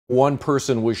One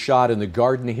person was shot in the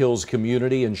Garden Hills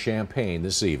community in Champaign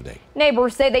this evening.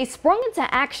 Neighbors say they sprung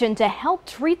into action to help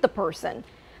treat the person.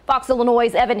 Fox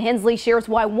Illinois' Evan Hensley shares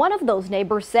why one of those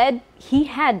neighbors said he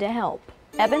had to help.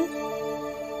 Evan?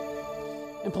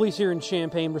 And police here in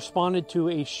Champaign responded to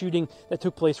a shooting that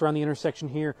took place around the intersection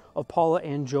here of Paula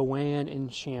and Joanne in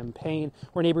Champaign,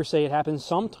 where neighbors say it happened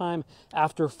sometime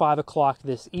after 5 o'clock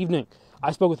this evening.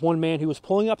 I spoke with one man who was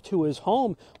pulling up to his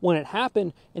home when it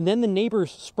happened, and then the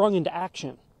neighbors sprung into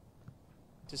action.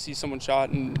 To see someone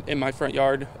shot in my front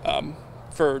yard,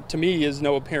 to me, is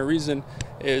no apparent reason,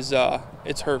 is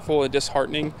it's hurtful and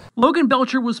disheartening. Logan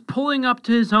Belcher was pulling up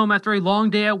to his home after a long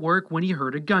day at work when he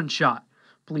heard a gunshot.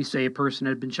 Police say a person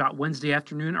had been shot Wednesday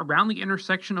afternoon around the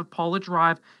intersection of Paula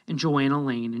Drive and Joanna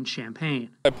Lane in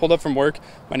Champaign. I pulled up from work.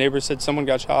 My neighbor said someone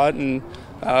got shot, and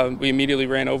we immediately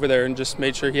ran over there and just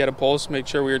made sure he had a pulse, made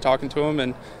sure we were talking to him,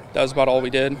 and that was about all we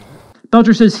did.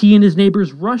 Belcher says he and his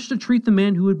neighbors rushed to treat the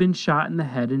man who had been shot in the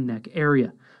head and neck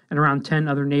area, and around 10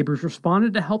 other neighbors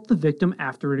responded to help the victim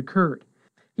after it occurred.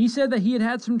 He said that he had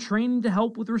had some training to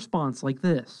help with a response like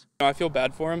this. I feel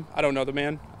bad for him. I don't know the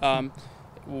man.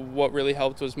 What really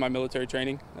helped was my military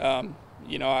training.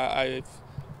 I've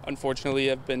unfortunately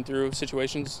have been through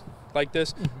situations like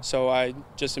this, so I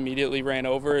just immediately ran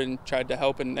over and tried to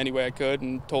help in any way I could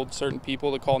and told certain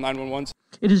people to call 911.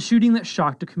 It is a shooting that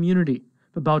shocked the community,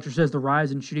 but Belcher says the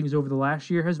rise in shootings over the last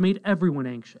year has made everyone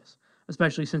anxious,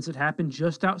 especially since it happened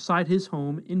just outside his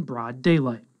home in broad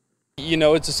daylight. You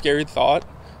know, it's a scary thought.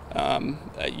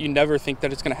 You never think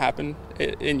that it's going to happen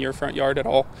in your front yard at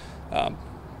all.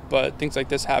 But things like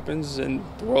this happens, and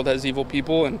the world has evil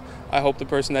people, and I hope the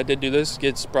person that did do this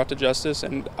gets brought to justice,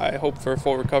 and I hope for a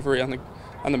full recovery on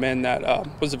the man that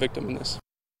was the victim in this.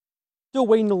 Still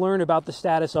waiting to learn about the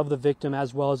status of the victim,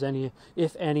 as well as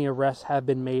if any arrests have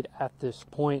been made at this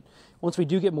point. Once we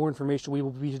do get more information, we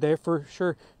will be there for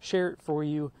sure, share it for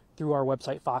you through our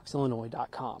website,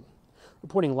 foxillinois.com.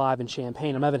 Reporting live in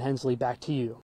Champaign, I'm Evan Hensley. Back to you.